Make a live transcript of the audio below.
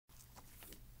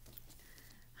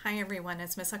Hi everyone,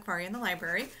 it's Miss Akvari in the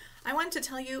library. I wanted to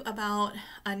tell you about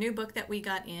a new book that we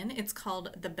got in. It's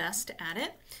called The Best at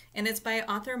It, and it's by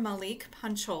author Malik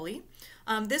Pancholi.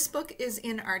 This book is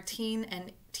in our teen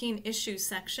and teen issues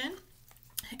section,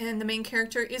 and the main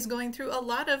character is going through a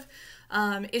lot of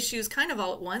issues kind of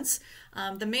all at once.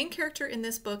 The main character in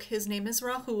this book, his name is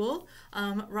Rahul.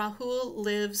 Rahul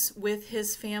lives with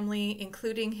his family,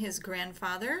 including his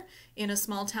grandfather, in a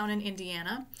small town in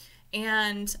Indiana.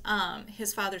 And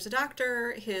his father's a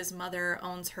doctor, his mother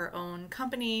owns her own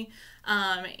company,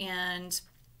 and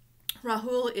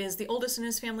Rahul is the oldest in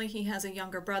his family. He has a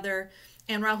younger brother,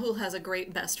 and Rahul has a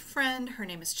great best friend. Her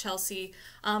name is Chelsea.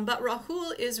 But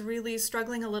Rahul is really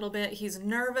struggling a little bit. He's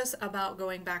nervous about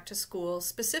going back to school,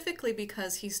 specifically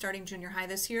because he's starting junior high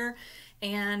this year.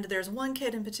 And there's one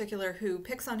kid in particular who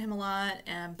picks on him a lot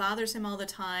and bothers him all the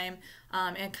time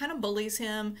and kind of bullies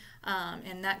him.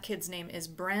 And that kid's name is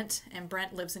Brent, and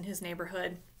Brent lives in his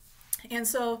neighborhood. And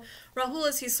so Rahul,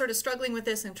 as he's sort of struggling with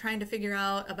this and trying to figure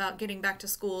out about getting back to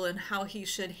school and how he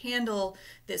should handle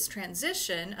this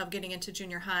transition of getting into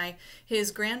junior high, his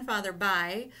grandfather,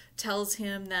 Bai, tells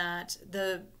him that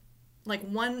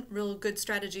one real good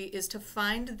strategy is to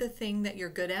find the thing that you're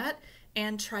good at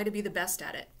and try to be the best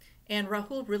at it. And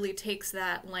Rahul really takes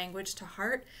that language to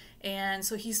heart. And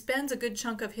so he spends a good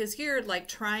chunk of his year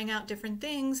trying out different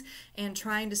things and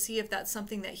trying to see if that's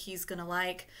something that he's gonna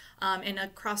like. And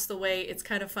across the way, it's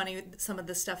kind of funny some of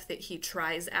the stuff that he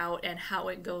tries out and how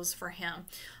it goes for him.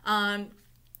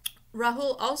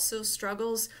 Rahul also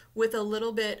struggles with a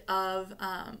little bit of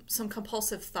some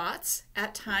compulsive thoughts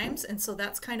at times, and so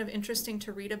that's kind of interesting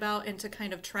to read about and to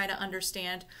kind of try to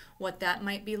understand what that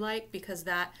might be like, because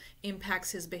that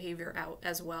impacts his behavior out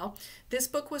as well. This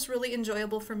book was really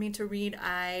enjoyable for me to read.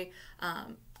 I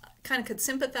kind of could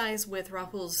sympathize with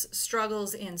Rahul's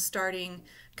struggles in starting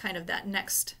kind of that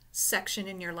next section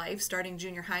in your life. Starting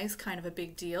junior high is kind of a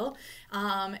big deal.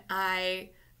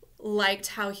 I liked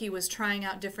how he was trying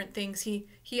out different things.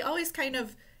 He always kind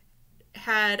of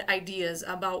had ideas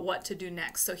about what to do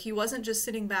next. So he wasn't just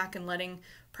sitting back and letting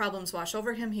problems wash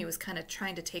over him. He was kind of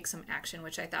trying to take some action,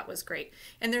 which I thought was great.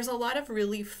 And there's a lot of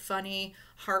really funny,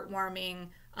 heartwarming,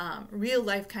 real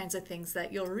life kinds of things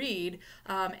that you'll read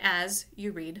as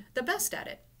you read The Best at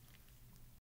It.